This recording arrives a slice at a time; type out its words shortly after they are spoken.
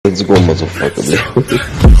Let's go, motherfucker, bro.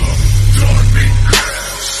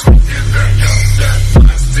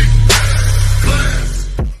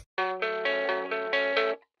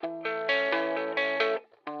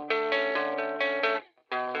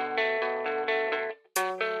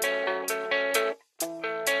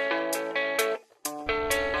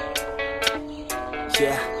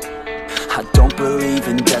 Yeah, I don't believe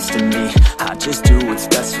in destiny, I just do what's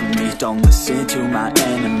best for me. Don't listen to my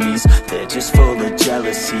enemies, they're just full of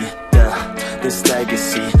jealousy. Yeah, this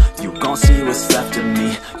legacy, you gon' see what's left of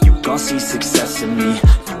me. You gon' see success in me,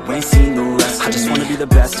 you ain't seen the rest of me. I just wanna be the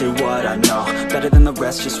best at what I know, better than the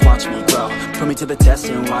rest, just watch me grow. Put me to the test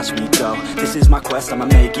and watch me go. This is my quest, I'ma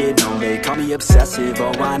make it known. They call me obsessive,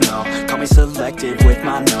 oh I know. Call me selective with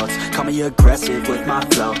my notes, call me aggressive with my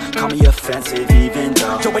flow, call me offensive even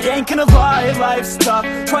though yo, I ain't gonna lie, life's tough.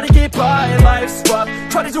 Try to get by, life's rough.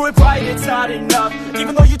 Try to do it right, it's not enough.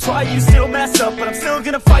 Even though you try, you still mess up. But I'm still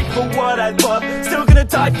gonna fight for what I love, still gonna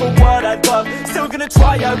die for what I love, still gonna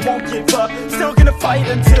try, I won't give up, still gonna fight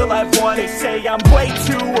until I've won. They say I'm way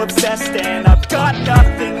too obsessed and I've got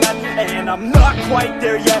nothing left, and I'm not quite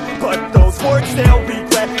there yet, but those words they'll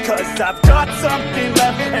regret, cause I've got something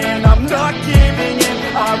left and I'm not giving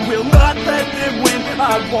in. I will not let them win,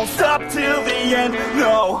 I won't stop till the end,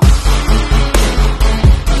 no.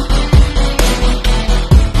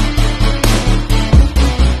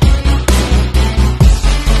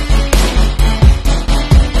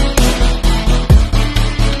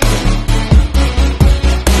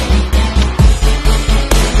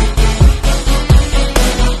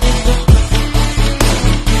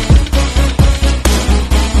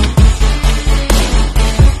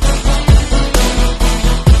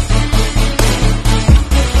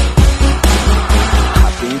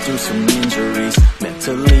 Some injuries,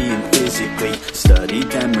 mentally and physically.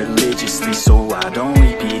 Studied them religiously so I don't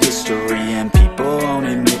repeat history. And people won't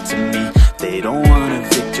admit to me they don't want a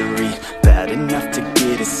victory bad enough to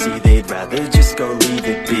get a C. They'd rather just go leave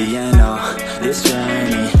it be. And this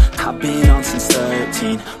journey I've been on since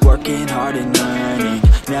 13, working hard and learning,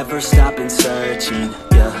 never stopping searching.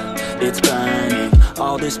 Yeah, it's burning,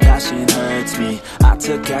 all this passion hurts me. I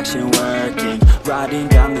took action working, writing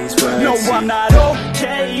down these words. No, I'm not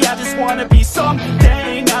okay, I just wanna be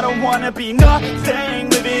something. I don't wanna be nothing,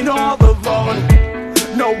 living all alone.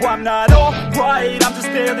 No, I'm not alright, I'm just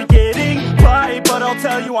barely getting right. But I'll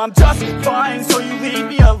tell you I'm just fine, so you leave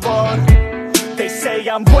me alone. They say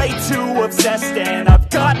I'm way too obsessed and I've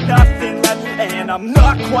got nothing left, and I'm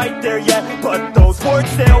not quite there yet, but those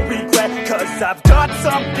words they'll regret, cause I've got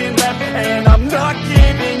something left and I'm not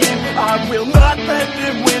giving in. I will not let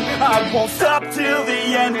them win, I won't stop till the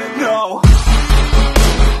end, no.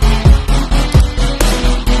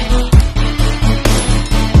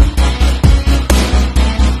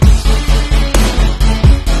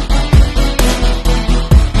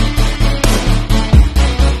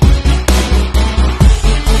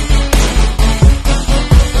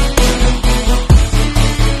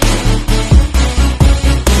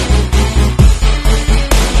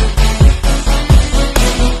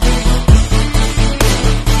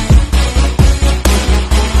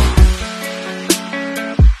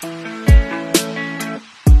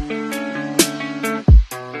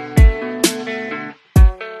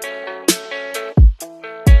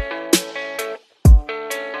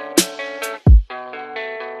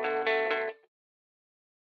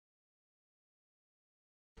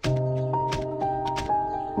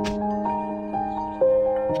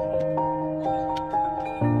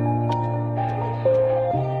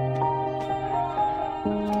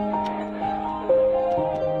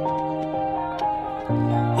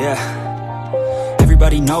 Yeah,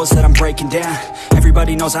 everybody knows that I'm breaking down.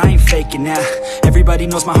 Everybody knows I ain't faking now. Everybody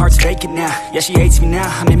knows my heart's vacant now. Yeah, she hates me now,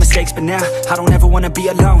 I made mistakes but now I don't ever wanna be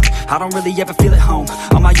alone. I don't really ever feel at home,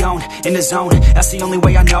 on my own, in the zone. That's the only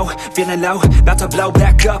way I know, feeling low, about to blow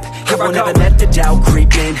back up. I won't ever let the doubt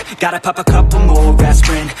creep in. Gotta pop a couple more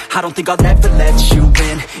aspirin. I don't think I'll ever let you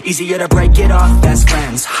in. Easier to break it off best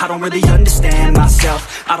friends. I don't really understand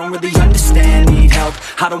myself, I don't really understand, need help.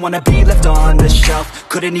 I don't wanna be left on the shelf.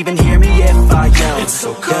 Couldn't even hear me if I yelled. It's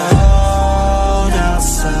so cold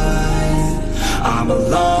outside, I'm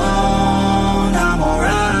alone, I'm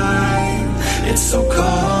alright. It's so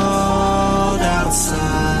cold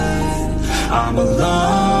outside, I'm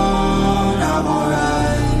alone, I'm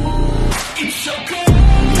alright. It's so cold.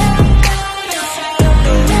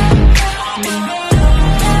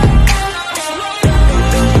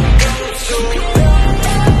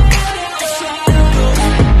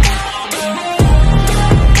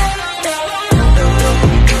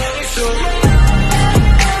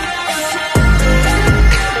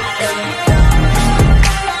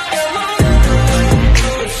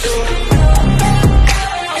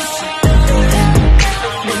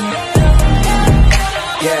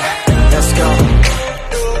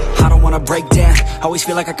 always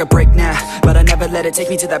feel like I could break now, but I never let it take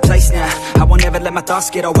me to that place now. I won't ever let my thoughts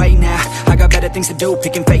get away now. I got better things to do,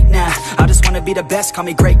 picking fate now. I just wanna be the best, call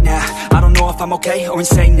me great now. I don't know if I'm okay or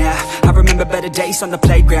insane now. I remember better days on the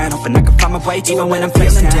playground, hoping I can find my way even when I'm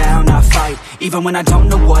feeling down. I fight, even when I don't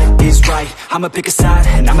know what is right. I'ma pick a side,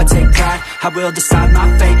 and I'ma take pride. I will decide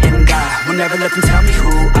my fate and die. Will never let them tell me who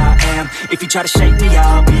I am. If you try to shake me,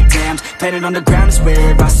 I'll be damned. Planet on the ground is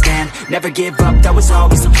where I stand. Never give up, that was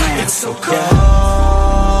always the plan. It's so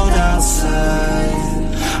cold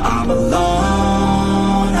outside, I'm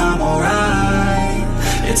alone, I'm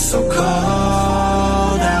alright. It's so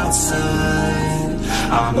cold outside,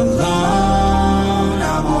 I'm alone,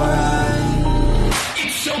 I'm alright.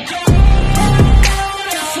 It's so cold.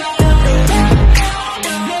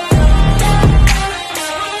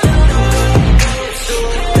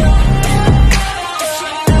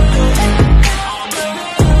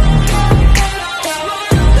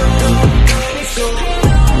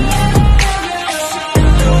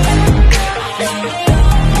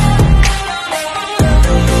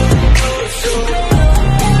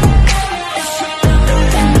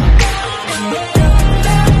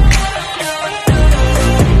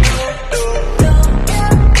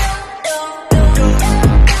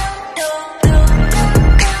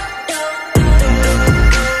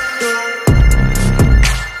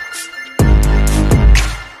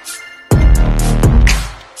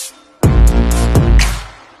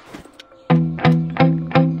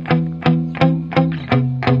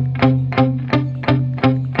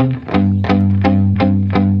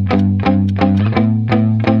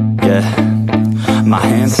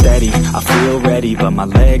 But my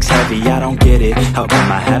legs heavy, I don't get it. How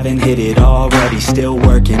come I haven't hit it already? Still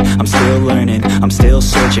working, I'm still learning, I'm still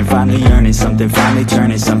searching. Finally earning something, finally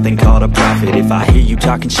turning something called a profit. If I hear you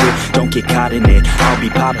talking shit, don't get caught in it. I'll be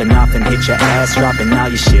popping off and hit your ass, dropping all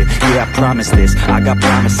your shit. Yeah, I promise this, I got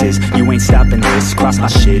promises. You ain't stopping this, cross my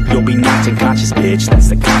shit, you'll be knocked unconscious, bitch. That's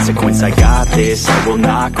the consequence, I got this, I will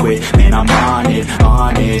not quit. Man, I'm on it,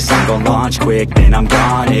 honest. I'm gon' launch quick, then I'm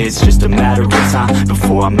gone. It's just a matter of time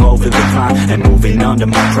before I'm over the climb and moving under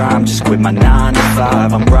my prime. Just quit my 9 to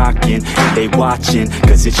 5, I'm rocking, and they watching,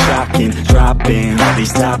 cause it's shocking. Dropping all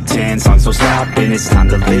these top 10 songs, so stopping. It's time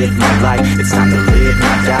to live my life, it's time to live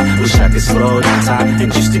my die. Wish I could slow down time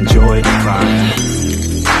and just enjoy the climb.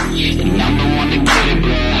 And I'm the one to get it,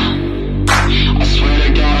 bro. I swear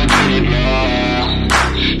to God I get it,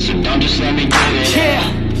 bro. So don't just let me get it.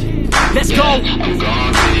 Yeah, let's go. I'm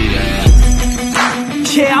gonna get it, yeah.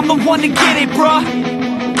 Yeah, I'm the one to get it, bro.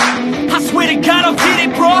 I swear to God I'll get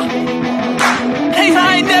it, bro. Hey,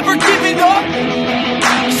 I ain't never giving up.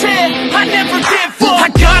 Yeah, I never give up. I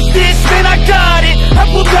got this, man, I got it. I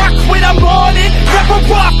will not quit, I'm on it. Never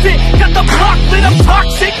off it. Got the block lit, I'm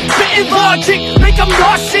toxic. Spitting logic, make them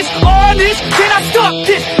nauseous. Honest, can I stop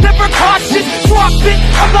this? Never cautious, drop it.